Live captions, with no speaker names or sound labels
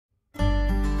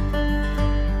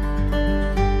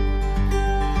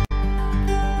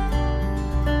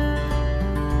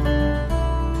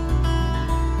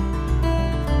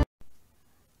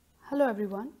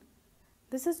everyone,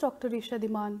 this is Dr. Risha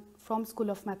Diman from School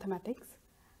of Mathematics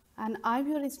and I'm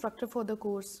your instructor for the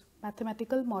course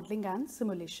Mathematical Modeling and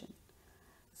Simulation.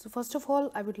 So first of all,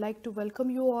 I would like to welcome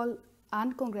you all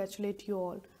and congratulate you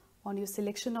all on your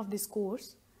selection of this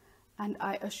course, and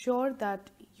I assure that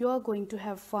you are going to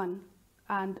have fun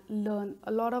and learn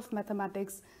a lot of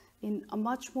mathematics in a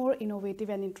much more innovative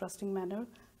and interesting manner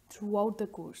throughout the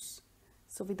course.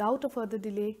 So without a further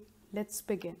delay, let's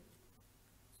begin.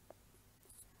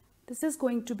 This is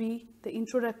going to be the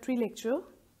introductory lecture,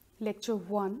 lecture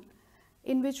 1,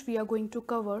 in which we are going to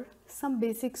cover some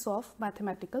basics of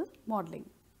mathematical modeling.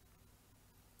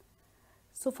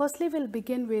 So firstly, we'll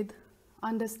begin with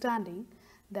understanding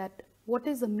that what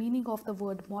is the meaning of the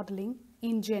word modeling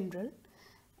in general,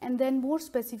 and then more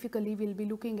specifically we'll be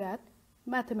looking at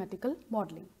mathematical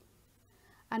modeling.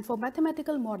 And for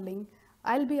mathematical modeling,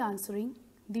 I'll be answering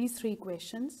these 3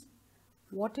 questions: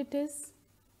 what it is,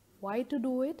 why to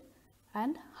do it,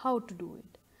 and how to do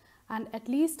it. And at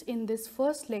least in this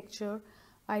first lecture,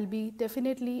 I'll be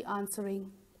definitely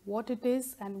answering what it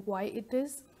is and why it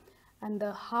is, and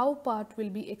the how part will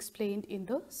be explained in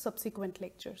the subsequent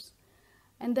lectures.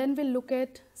 And then we'll look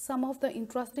at some of the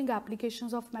interesting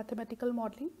applications of mathematical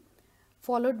modeling,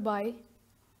 followed by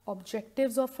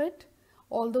objectives of it,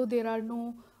 although there are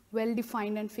no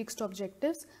well-defined and fixed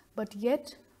objectives, but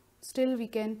yet still we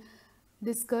can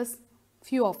discuss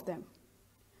few of them.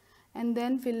 And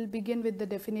then we'll begin with the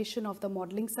definition of the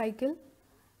modeling cycle,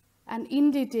 and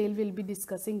in detail we'll be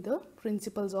discussing the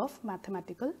principles of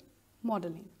mathematical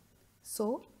modeling.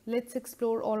 So let's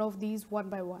explore all of these one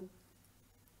by one.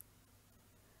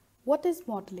 What is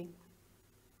modeling?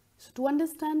 So to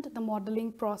understand the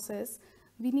modeling process,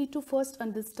 we need to first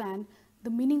understand the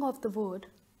meaning of the word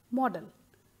model.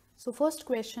 So first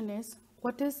question is,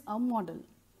 what is a model?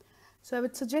 So I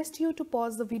would suggest you to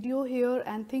pause the video here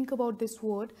and think about this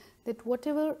word, that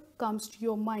whatever comes to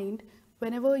your mind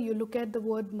whenever you look at the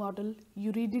word model,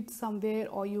 you read it somewhere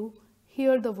or you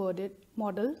hear the word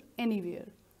model anywhere.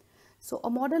 So a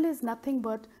model is nothing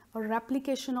but a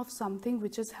replication of something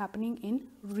which is happening in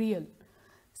real.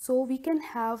 So we can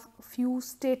have a few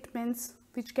statements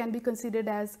which can be considered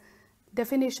as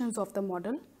definitions of the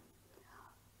model.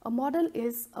 A model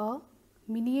is a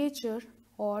miniature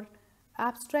or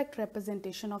abstract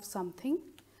representation of something.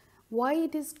 Why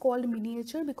it is called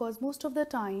miniature? Because most of the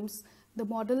times the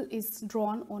model is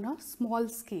drawn on a small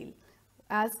scale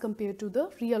as compared to the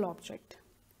real object.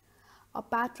 A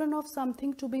pattern of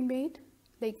something to be made,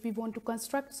 like we want to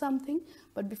construct something,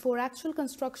 but before actual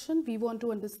construction we want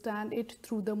to understand it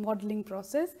through the modeling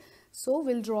process, so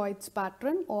we'll draw its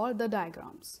pattern or the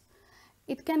diagrams.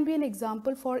 It can be an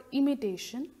example for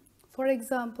imitation. For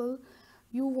example,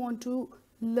 you want to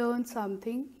learn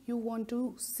something, you want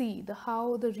to see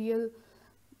how the real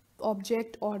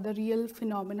object or the real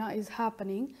phenomena is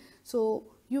happening, so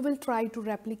you will try to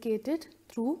replicate it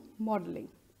through modeling.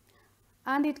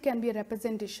 And it can be a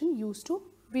representation used to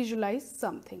visualize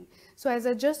something. So as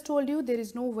I just told you, there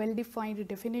is no well-defined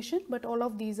definition, but all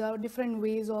of these are different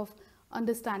ways of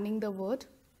understanding the word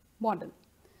model.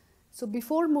 So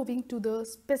before moving to the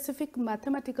specific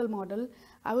mathematical model,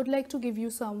 I would like to give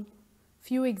you some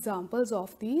few examples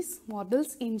of these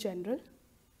models in general.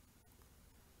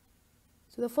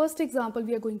 So the first example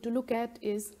we are going to look at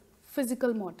is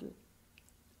physical model,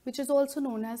 which is also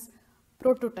known as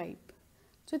prototype.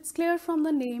 So it's clear from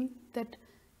the name that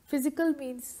physical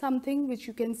means something which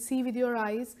you can see with your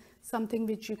eyes, something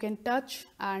which you can touch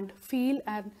and feel,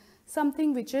 and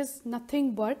something which is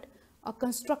nothing but a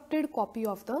constructed copy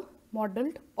of the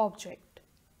modeled object.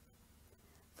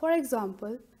 For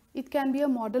example, it can be a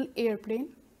model airplane,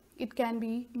 it can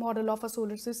be model of a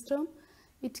solar system,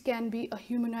 it can be a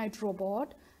humanoid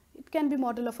robot, it can be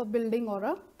model of a building or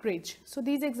a bridge. So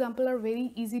these examples are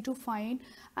very easy to find,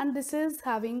 and this is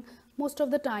having most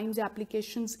of the times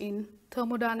applications in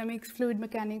thermodynamics, fluid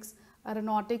mechanics,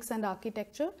 aeronautics and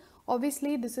architecture.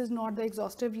 Obviously this is not the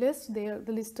exhaustive list, the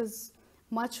list is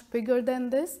much bigger than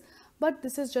this, but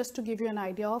this is just to give you an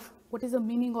idea of what is the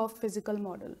meaning of physical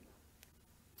model.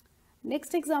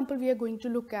 Next example we are going to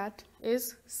look at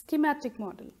is schematic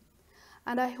model,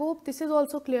 and I hope this is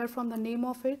also clear from the name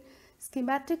of it.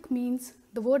 Schematic means,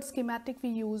 the word schematic we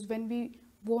use when we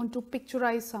want to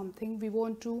picturize something, we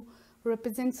want to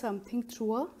represent something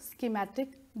through a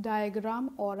schematic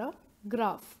diagram or a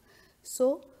graph.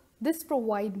 So this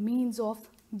provides means of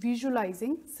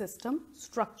visualizing system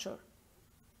structure.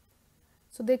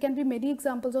 So there can be many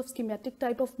examples of schematic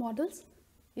type of models.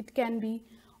 It can be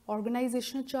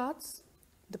organizational charts,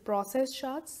 the process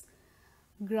charts,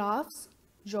 graphs,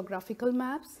 geographical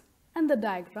maps, and the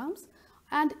diagrams,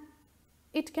 and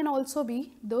It can also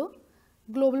be the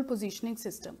global positioning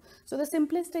system. So the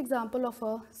simplest example of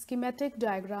a schematic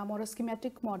diagram or a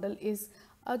schematic model is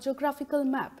a geographical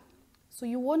map. So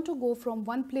you want to go from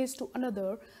one place to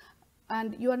another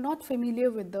and you are not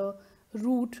familiar with the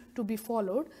route to be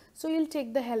followed, so you'll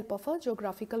take the help of a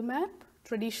geographical map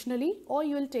traditionally, or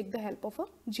you will take the help of a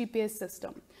GPS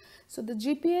system. So the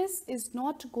GPS is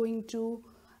not going to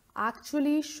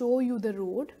actually show you the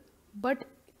road, but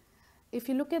if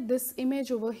you look at this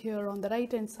image over here on the right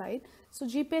hand side, so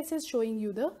GPS is showing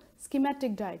you the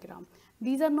schematic diagram.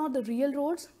 These are not the real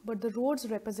roads, but the roads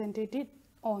represented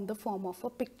on the form of a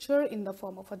picture, in the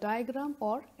form of a diagram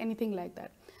or anything like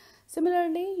that.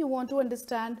 Similarly, you want to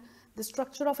understand the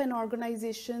structure of an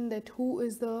organization, that who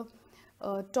is the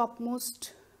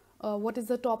what is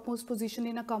the topmost position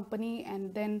in a company,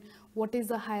 and then what is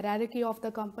the hierarchy of the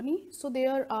company. So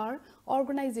there are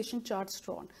organization charts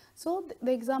drawn. So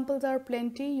the examples are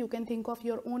plenty. You can think of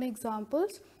your own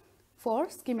examples for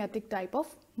schematic type of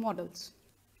models.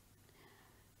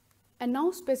 And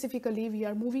now specifically we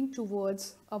are moving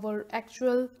towards our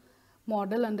actual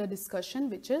model under discussion,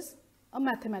 which is a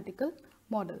mathematical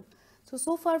model.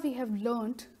 So far we have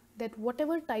learned that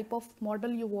whatever type of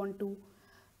model you want to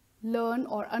learn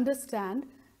or understand,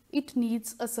 it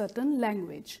needs a certain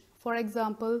language. For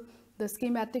example, the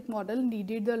schematic model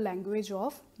needed the language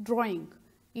of drawing.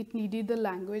 It needed the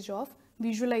language of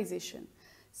visualization.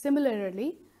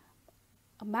 Similarly,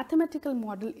 a mathematical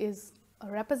model is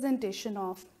a representation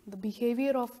of the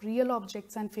behavior of real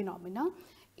objects and phenomena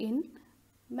in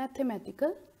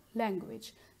mathematical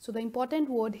language. So the important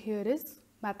word here is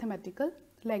mathematical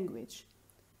language.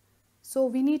 So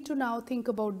we need to now think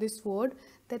about this word,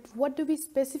 that what do we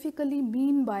specifically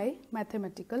mean by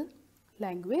mathematical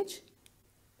language.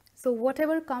 So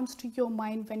whatever comes to your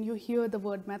mind when you hear the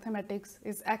word mathematics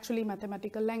is actually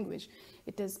mathematical language.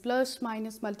 It is plus,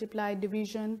 minus, multiply,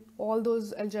 division, all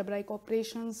those algebraic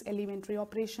operations, elementary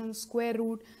operations, square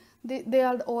root, they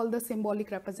are all the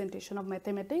symbolic representation of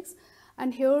mathematics.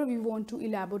 And here we want to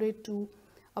elaborate to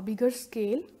a bigger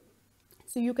scale.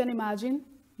 So you can imagine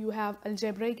you have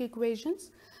algebraic equations.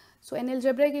 So an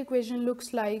algebraic equation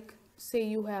looks like, say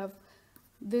you have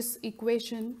this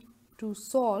equation to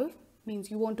solve,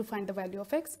 means you want to find the value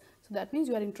of x. So that means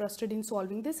you are interested in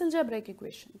solving this algebraic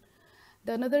equation.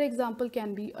 The another example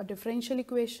can be a differential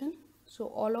equation. So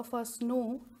all of us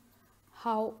know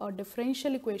how a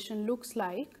differential equation looks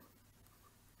like.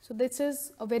 So this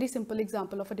is a very simple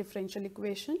example of a differential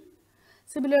equation.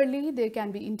 Similarly, there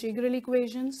can be integral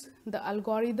equations, the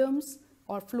algorithms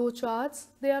or flowcharts.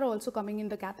 They are also coming in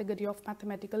the category of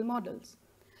mathematical models.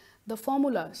 The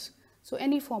formulas. So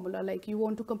any formula, like you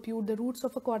want to compute the roots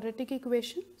of a quadratic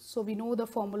equation. So we know the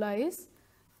formula is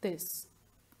this.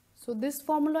 So this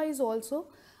formula is also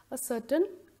a certain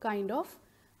kind of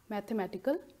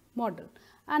mathematical model.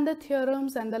 And the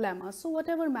theorems and the lemmas. So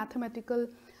whatever mathematical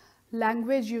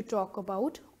language you talk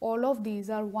about, all of these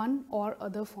are one or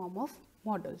other form of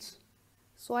models.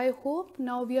 So I hope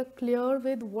now we are clear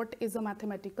with what is a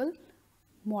mathematical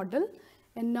model.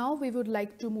 And now we would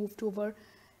like to move to our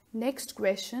next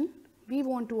question. We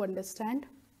want to understand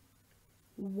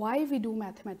why we do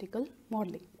mathematical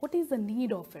modeling. What is the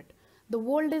need of it? The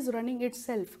world is running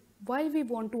itself. Why we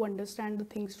want to understand the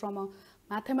things from a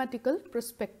mathematical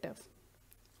perspective?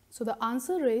 So the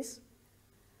answer is,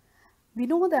 we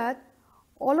know that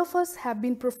all of us have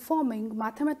been performing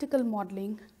mathematical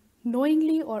modeling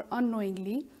knowingly or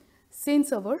unknowingly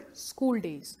since our school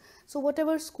days. So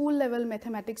whatever school level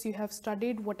mathematics you have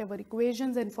studied, whatever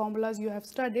equations and formulas you have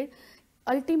studied,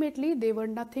 ultimately they were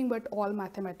nothing but all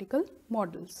mathematical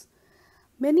models.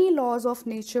 Many laws of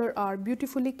nature are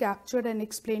beautifully captured and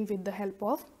explained with the help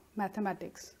of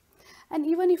mathematics. And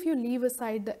even if you leave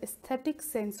aside the aesthetic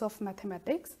sense of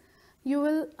mathematics, you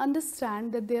will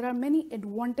understand that there are many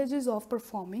advantages of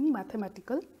performing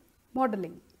mathematical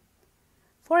modeling.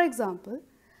 For example,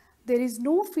 there is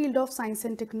no field of science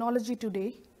and technology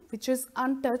today which is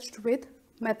untouched with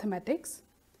mathematics,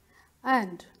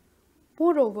 and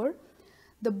moreover,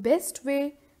 the best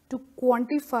way to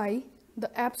quantify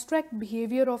the abstract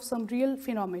behavior of some real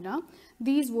phenomena,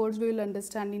 these words we will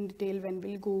understand in detail when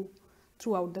we'll go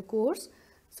throughout the course.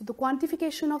 So the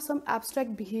quantification of some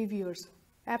abstract behaviors.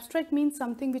 Abstract means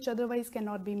something which otherwise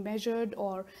cannot be measured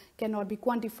or cannot be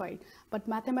quantified, but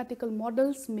mathematical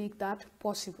models make that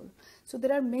possible. So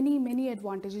there are many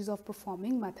advantages of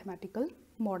performing mathematical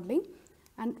modeling,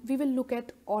 and we will look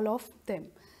at all of them.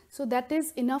 So that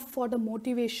is enough for the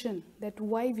motivation that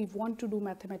why we want to do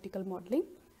mathematical modeling.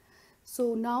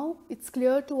 So now it's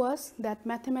clear to us that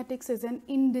mathematics is an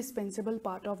indispensable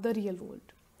part of the real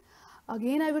world.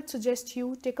 Again, I would suggest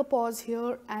you take a pause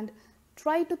here and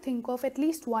try to think of at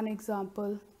least one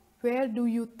example. Where do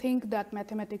you think that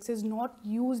mathematics is not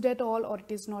used at all, or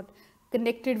it is not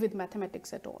connected with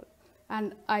mathematics at all?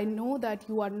 And I know that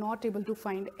you are not able to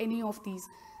find any of these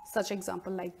such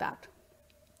example like that.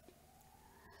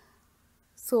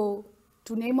 So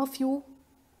to name a few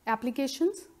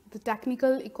applications, the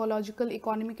technical, ecological,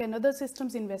 economic and other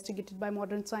systems investigated by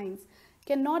modern science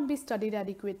cannot be studied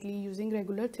adequately using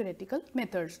regular theoretical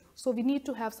methods. So we need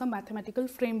to have some mathematical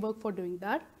framework for doing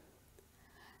that.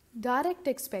 Direct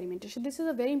experimentation, this is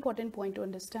a very important point to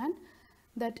understand,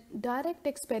 that direct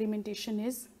experimentation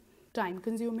is time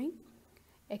consuming,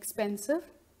 expensive,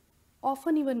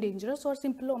 often even dangerous, or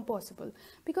simply impossible,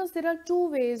 because there are two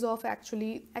ways of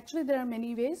actually there are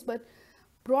many ways, but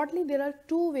broadly there are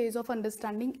two ways of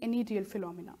understanding any real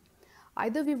phenomena.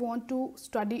 Either we want to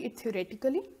study it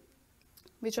theoretically,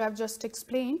 which I have just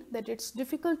explained, that it's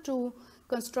difficult to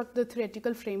construct the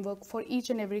theoretical framework for each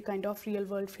and every kind of real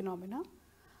world phenomena.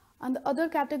 And the other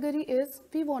category is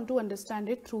we want to understand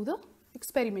it through the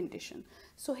experimentation.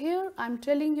 So here I'm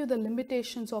telling you the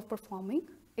limitations of performing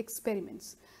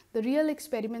experiments. The real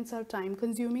experiments are time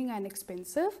consuming and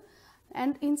expensive,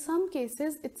 and in some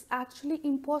cases it's actually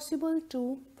impossible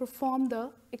to perform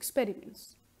the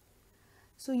experiments.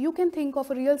 So you can think of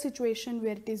a real situation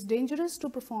where it is dangerous to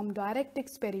perform direct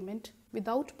experiment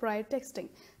without prior testing.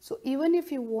 So even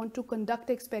if you want to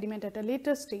conduct experiment at a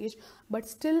later stage, but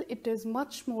still it is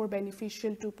much more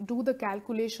beneficial to do the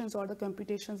calculations or the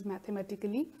computations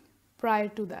mathematically prior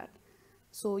to that.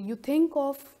 So you think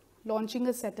of launching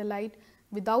a satellite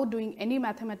without doing any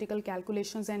mathematical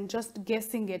calculations and just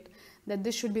guessing it, that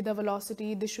this should be the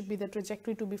velocity, this should be the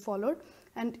trajectory to be followed,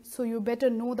 and so you better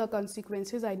know the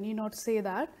consequences. I need not say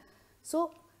that.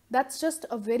 So that's just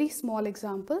a very small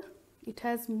example. It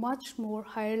has much more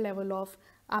higher level of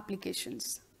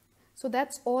applications. So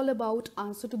that's all about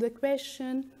answer to the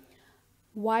question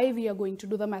why we are going to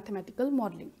do the mathematical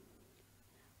modeling.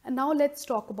 And now let's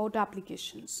talk about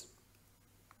applications.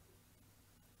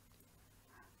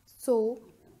 So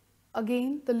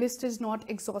again, the list is not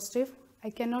exhaustive.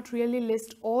 I cannot really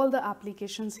list all the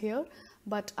applications here,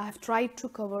 but I have tried to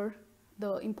cover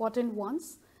the important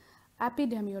ones.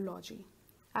 Epidemiology.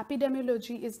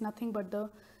 Epidemiology is nothing but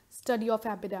the study of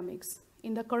epidemics.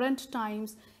 In the current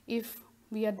times, if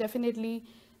we are definitely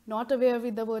not aware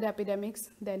with the word epidemics,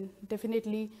 then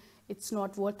definitely it's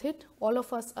not worth it. All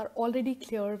of us are already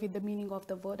clear with the meaning of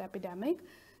the word epidemic.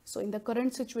 So in the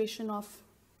current situation of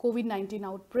COVID-19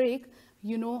 outbreak,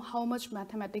 you know how much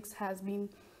mathematics has been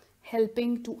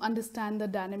helping to understand the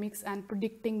dynamics and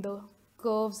predicting the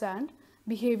curves and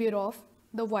behavior of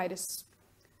the virus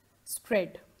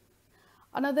spread.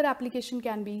 Another application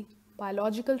can be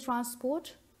biological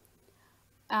transport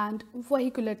and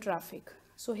vehicular traffic.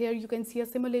 So here you can see a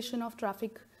simulation of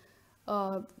traffic,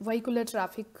 vehicular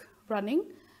traffic running,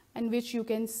 and which you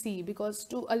can see, because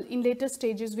in later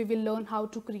stages we will learn how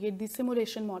to create these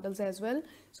simulation models as well.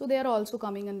 So they are also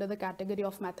coming under the category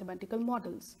of mathematical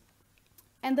models.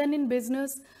 And then in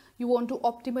business, you want to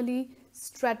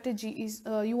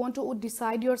you want to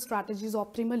decide your strategies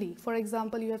optimally. For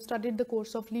example, you have studied the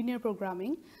course of linear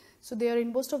programming. So there,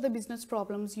 in most of the business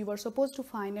problems, you are supposed to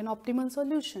find an optimal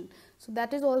solution. So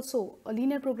that is also, a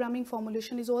linear programming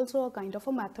formulation is also a kind of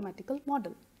a mathematical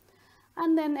model.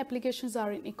 And then applications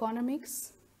are in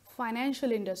economics,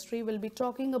 financial industry. We'll be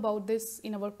talking about this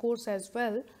in our course as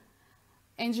well.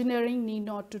 Engineering, need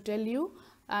not to tell you,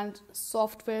 and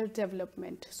software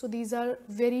development. So these are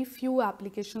very few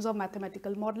applications of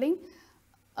mathematical modeling.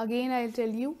 Again, I'll tell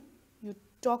you, you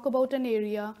talk about an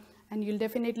area and you'll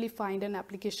definitely find an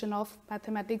application of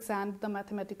mathematics and the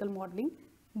mathematical modeling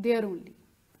there only.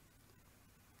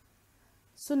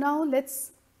 So now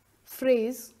let's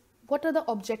phrase, what are the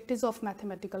objectives of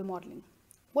mathematical modeling?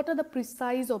 What are the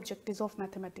precise objectives of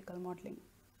mathematical modeling?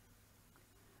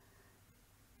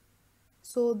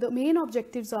 So the main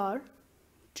objectives are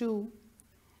to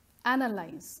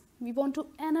analyze. We want to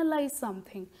analyze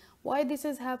something. Why this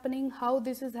is happening, how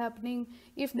this is happening,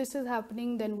 if this is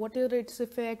happening, then what are its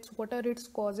effects, what are its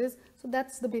causes. So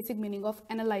that's the basic meaning of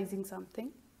analyzing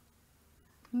something.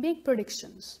 Make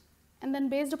predictions. And then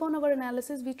based upon our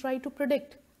analysis, we try to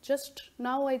predict. Just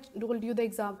now I told you the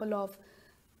example of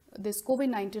this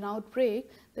COVID-19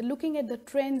 outbreak, that looking at the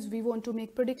trends, we want to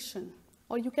make prediction.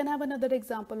 Or you can have another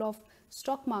example of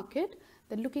stock market,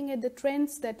 that looking at the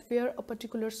trends, that where a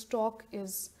particular stock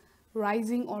is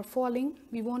rising or falling,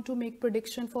 we want to make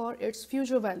prediction for its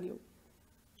future value.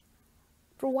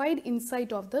 Provide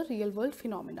insight of the real world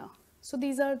phenomena. So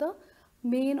these are the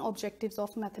main objectives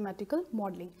of mathematical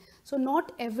modeling. So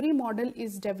not every model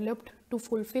is developed to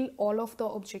fulfill all of the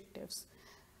objectives.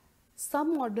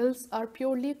 Some models are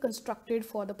purely constructed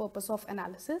for the purpose of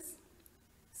analysis.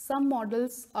 Some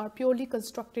models are purely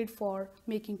constructed for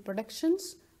making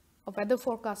predictions. A weather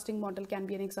forecasting model can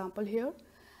be an example here.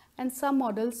 And some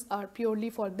models are purely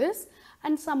for this,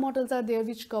 and some models are there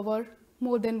which cover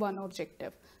more than one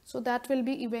objective. So that will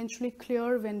be eventually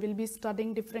clear when we'll be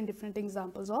studying different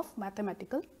examples of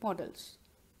mathematical models.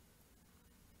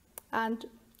 And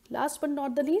last but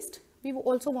not the least, we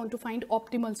also want to find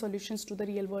optimal solutions to the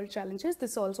real world challenges.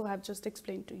 This also I have just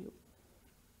explained to you.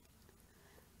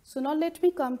 So now let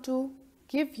me come to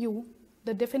give you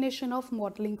the definition of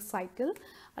modeling cycle,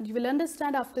 and you will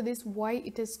understand after this why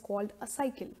it is called a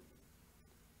cycle.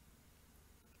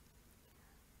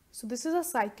 So this is a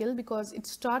cycle because it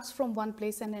starts from one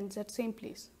place and ends at same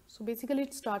place. So basically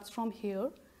it starts from here,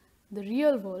 the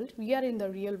real world. We are in the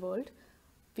real world.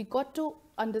 We got to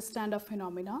understand a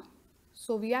phenomena.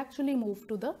 So we actually move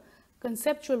to the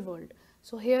conceptual world.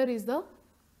 So here is the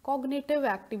cognitive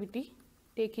activity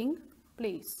taking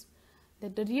place.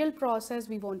 That the real process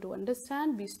we want to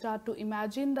understand, we start to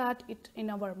imagine that it in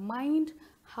our mind,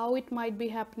 how it might be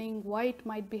happening, why it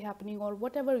might be happening, or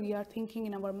whatever we are thinking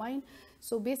in our mind.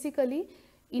 So basically,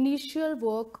 initial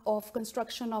work of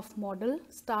construction of model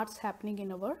starts happening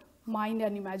in our mind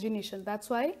and imagination. That's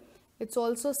why it's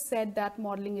also said that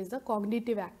modeling is a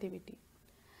cognitive activity.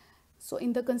 So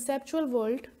in the conceptual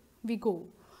world, we go.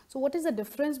 So what is the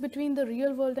difference between the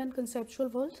real world and conceptual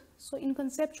world? So in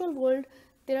conceptual world,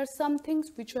 there are some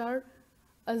things which are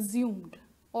assumed,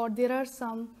 or there are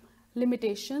some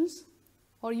limitations,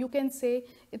 or you can say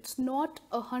it's not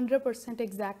 100%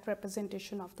 exact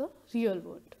representation of the real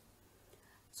world.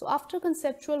 So after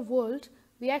conceptual world,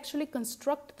 we actually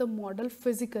construct the model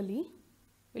physically.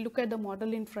 We look at the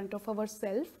model in front of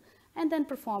ourselves and then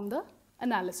perform the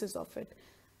analysis of it.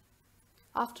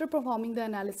 After performing the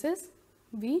analysis,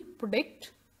 we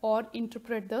predict or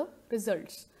interpret the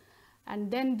results.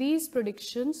 And then these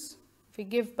predictions we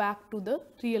give back to the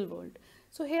real world.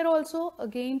 So here also,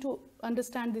 again, to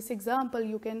understand this example,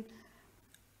 you can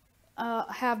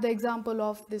have the example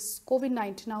of this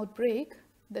COVID-19 outbreak,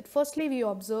 that firstly we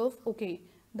observe, okay,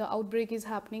 the outbreak is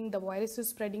happening, the virus is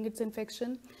spreading its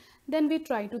infection. Then we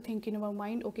try to think in our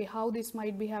mind, okay, how this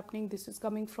might be happening, this is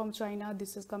coming from China,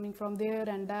 this is coming from there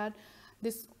and that,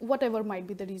 this, whatever might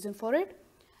be the reason for it.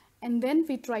 And then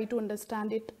we try to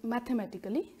understand it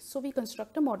mathematically. So we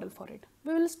construct a model for it.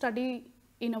 We will study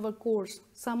in our course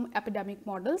some epidemic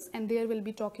models, and there will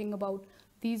be talking about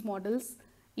these models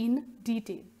in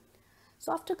detail.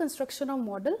 So after construction of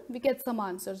model, we get some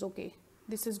answers. Okay,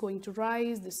 this is going to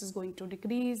rise, this is going to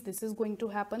decrease, this is going to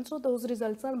happen. So those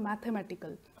results are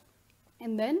mathematical.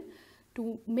 And then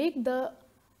to make the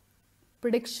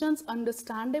predictions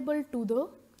understandable to the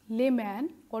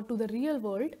layman or to the real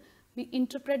world, we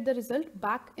interpret the result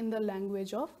back in the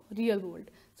language of real world.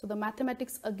 So the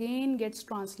mathematics again gets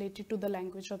translated to the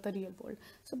language of the real world.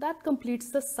 So that completes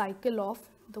the cycle of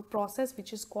the process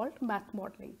which is called math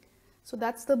modeling. So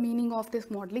that's the meaning of this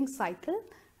modeling cycle,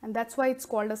 and that's why it's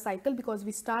called a cycle, because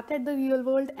we start at the real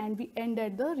world and we end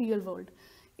at the real world.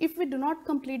 If we do not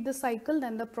complete the cycle,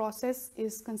 then the process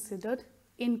is considered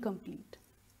incomplete.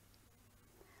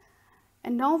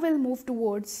 And now we'll move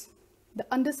towards the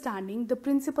understanding the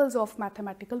principles of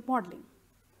mathematical modeling.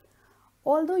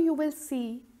 Although you will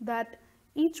see that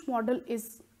each model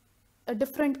is a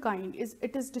different kind,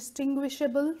 it is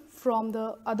distinguishable from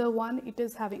the other one, it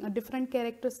is having a different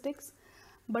characteristics,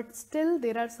 but still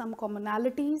there are some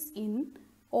commonalities in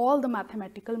all the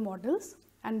mathematical models,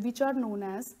 and which are known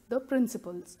as the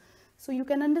principles. So you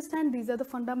can understand these are the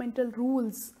fundamental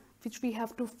rules which we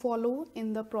have to follow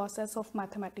in the process of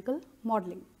mathematical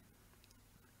modeling.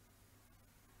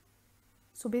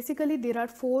 So basically there are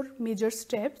 4 major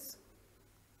steps.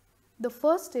 The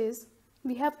first is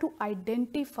we have to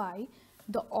identify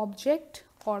the object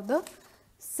or the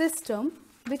system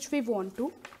which we want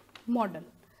to model.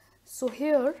 So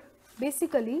here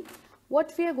basically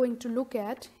what we are going to look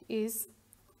at is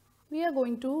we are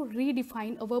going to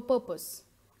redefine our purpose,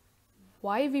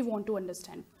 why we want to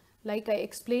understand. Like I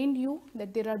explained you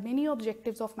that there are many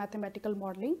objectives of mathematical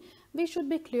modeling. We should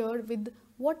be clear with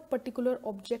what particular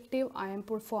objective I am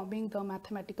performing the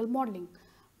mathematical modeling.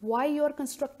 Why you are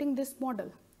constructing this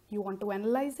model? You want to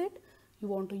analyze it, you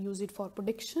want to use it for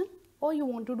prediction, or you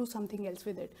want to do something else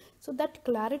with it. So that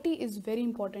clarity is very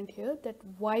important here, that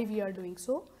why we are doing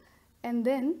so, and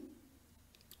then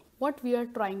what we are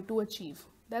trying to achieve.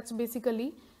 That's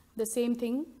basically the same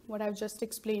thing what I've just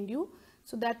explained you.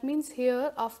 So that means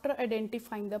here, after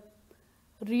identifying the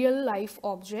real life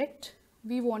object,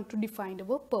 we want to define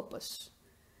our purpose.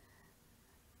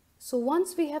 So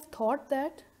once we have thought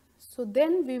that, so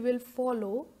then we will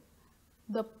follow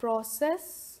the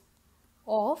process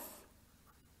of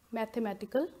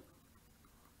mathematical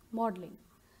modeling.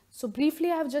 So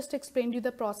briefly I have just explained you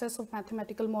the process of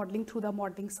mathematical modeling through the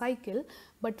modeling cycle,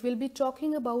 but we'll be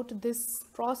talking about this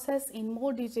process in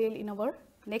more detail in our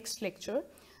next lecture.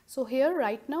 So here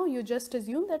right now you just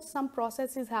assume that some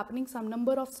process is happening, some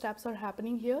number of steps are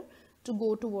happening here to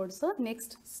go towards the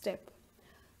next step.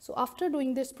 So after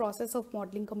doing this process of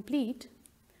modeling complete,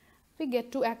 we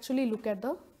get to actually look at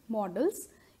the models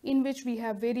in which we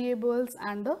have variables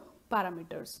and the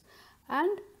parameters,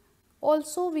 and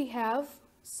also we have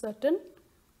certain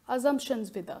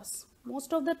assumptions with us.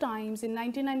 Most of the times, in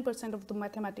 99% of the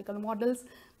mathematical models,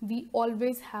 we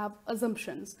always have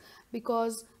assumptions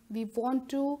because we want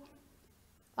to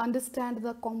understand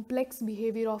the complex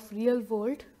behavior of real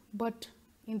world, but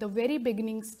in the very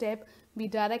beginning step we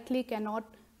directly cannot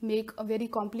make a very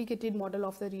complicated model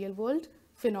of the real world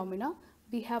phenomena.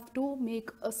 We have to make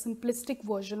a simplistic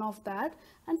version of that,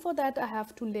 and for that I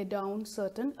have to lay down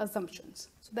certain assumptions.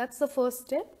 So that's the first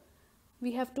step.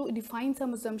 We have to define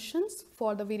some assumptions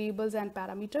for the variables and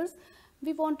parameters.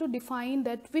 We want to define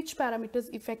that which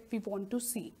parameters effect we want to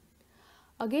see.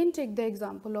 Again, take the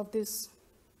example of this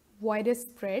virus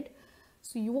spread.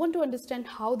 So you want to understand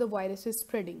how the virus is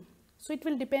spreading. So it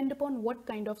will depend upon what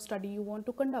kind of study you want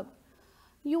to conduct.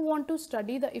 You want to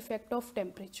study the effect of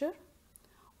temperature,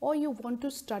 or you want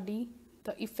to study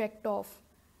the effect of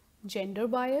gender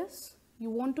bias,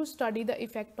 you want to study the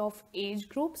effect of age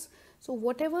groups. So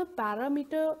whatever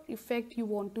parameter effect you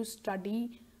want to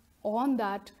study on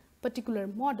that particular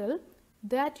model,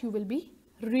 that you will be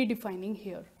redefining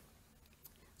here.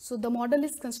 So the model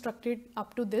is constructed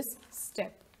up to this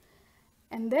step,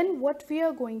 and then what we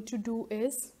are going to do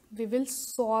is we will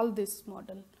solve this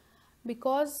model,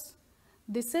 because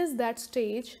this is that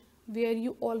stage where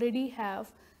you already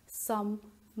have some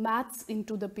maths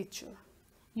into the picture.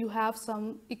 You have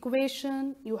some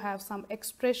equation, you have some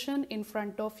expression in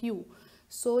front of you.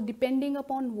 So depending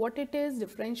upon what it is,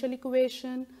 differential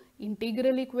equation,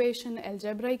 integral equation,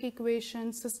 algebraic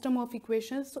equation, system of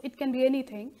equations, so it can be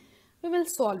anything, we will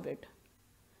solve it.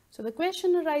 So the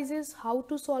question arises, how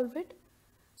to solve it?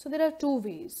 So there are two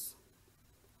ways.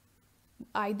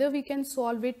 Either we can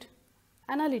solve it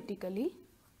analytically,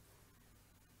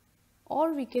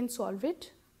 or we can solve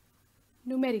it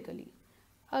numerically.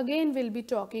 Again, we'll be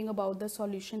talking about the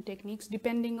solution techniques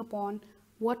depending upon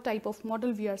what type of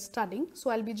model we are studying. So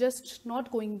I'll be just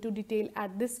not going into detail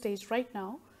at this stage right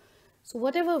now. So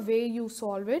whatever way you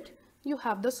solve it, you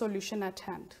have the solution at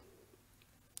hand.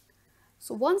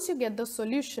 So once you get the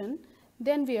solution,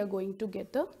 then we are going to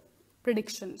get the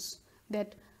predictions,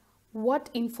 that what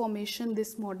information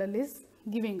this model is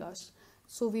giving us.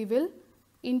 So we will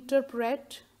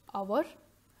interpret our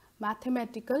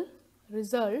mathematical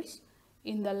results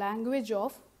in the language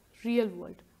of real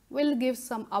world. We'll give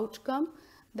some outcome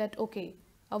that okay,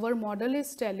 our model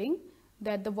is telling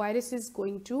that the virus is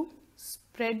going to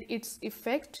spread its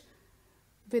effect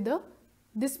with a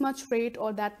this much rate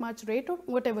or that much rate, or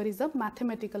whatever is the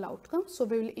mathematical outcome. So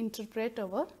we will interpret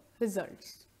our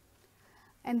results,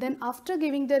 and then after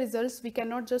giving the results, we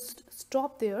cannot just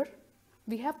stop there.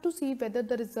 We have to see whether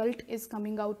the result is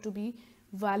coming out to be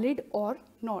valid or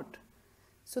not.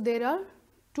 So there are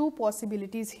two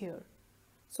possibilities here.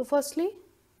 So firstly,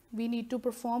 we need to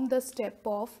perform the step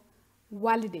of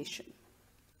validation.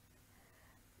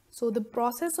 So the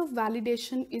process of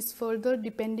validation is further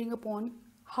depending upon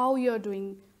how you are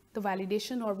doing the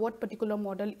validation or what particular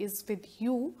model is with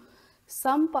you.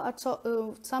 Some parts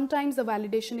of, sometimes the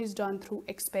validation is done through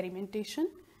experimentation,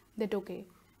 that okay,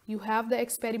 you have the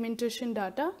experimentation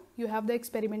data, you have the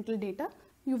experimental data,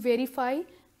 you verify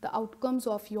the outcomes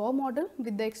of your model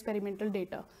with the experimental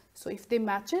data. So if they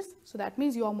matches, so that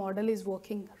means your model is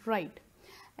working right.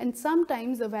 And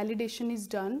sometimes the validation is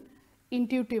done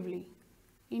intuitively.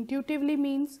 Intuitively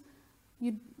means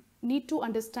you need to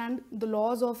understand the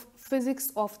laws of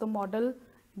physics of the model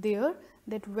there,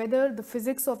 that whether the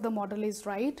physics of the model is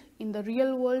right in the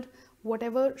real world,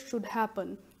 whatever should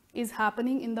happen is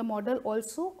happening in the model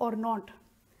also or not.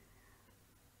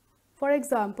 For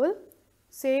example,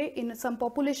 say in some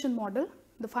population model,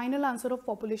 the final answer of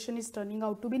population is turning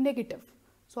out to be negative.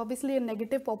 So obviously a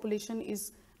negative population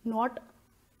is not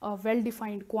a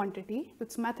well-defined quantity.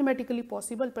 It's mathematically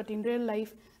possible, but in real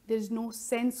life there is no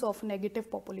sense of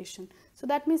negative population. So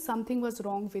that means something was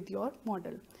wrong with your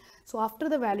model. So after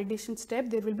the validation step,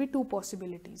 there will be two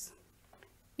possibilities.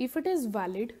 If it is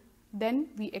valid, then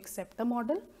we accept the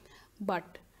model,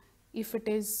 but If it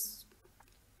is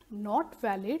not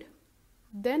valid,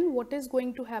 then what is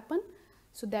going to happen?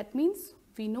 So that means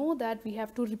we know that we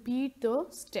have to repeat the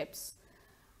steps.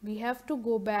 We have to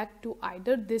go back to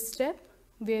either this step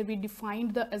where we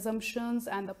defined the assumptions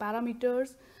and the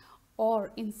parameters,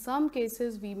 or in some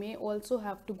cases we may also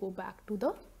have to go back to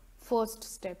the first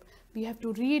step. We have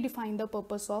to redefine the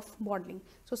purpose of modeling.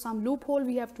 So some loophole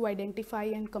we have to identify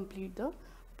and complete the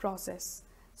process.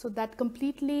 So that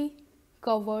completely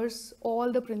covers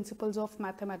all the principles of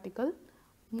mathematical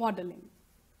modeling.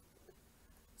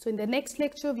 So in the next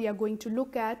lecture, we are going to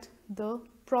look at the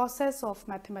process of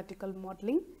mathematical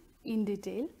modeling in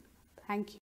detail. Thank you.